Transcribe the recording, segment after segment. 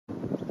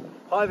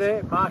Hi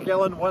there, Mark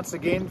Allen once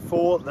again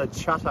for the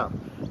Chutter.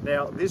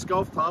 Now this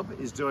golf club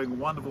is doing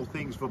wonderful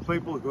things for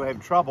people who have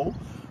trouble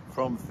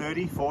from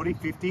 30, 40,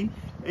 50,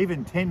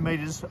 even 10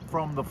 metres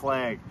from the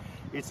flag.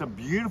 It's a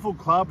beautiful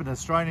club, an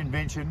Australian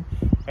invention,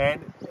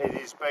 and it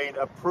has been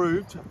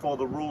approved for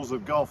the rules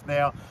of golf.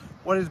 Now,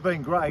 what has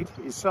been great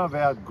is some of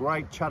our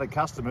great Chutter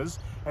customers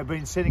have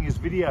been sending us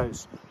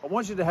videos. I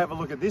want you to have a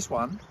look at this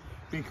one,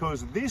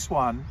 because this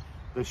one,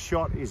 the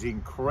shot is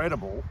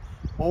incredible,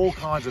 all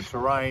kinds of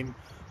terrain,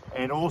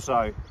 and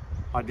also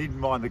I didn't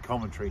mind the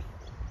commentary.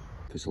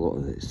 Puts a lot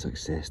of the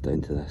success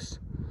down to this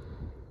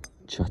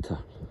Chutter.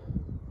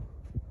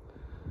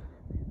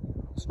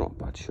 It's not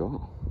a bad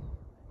shot.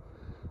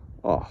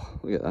 Oh,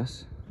 look at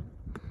this.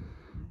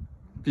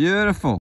 Beautiful.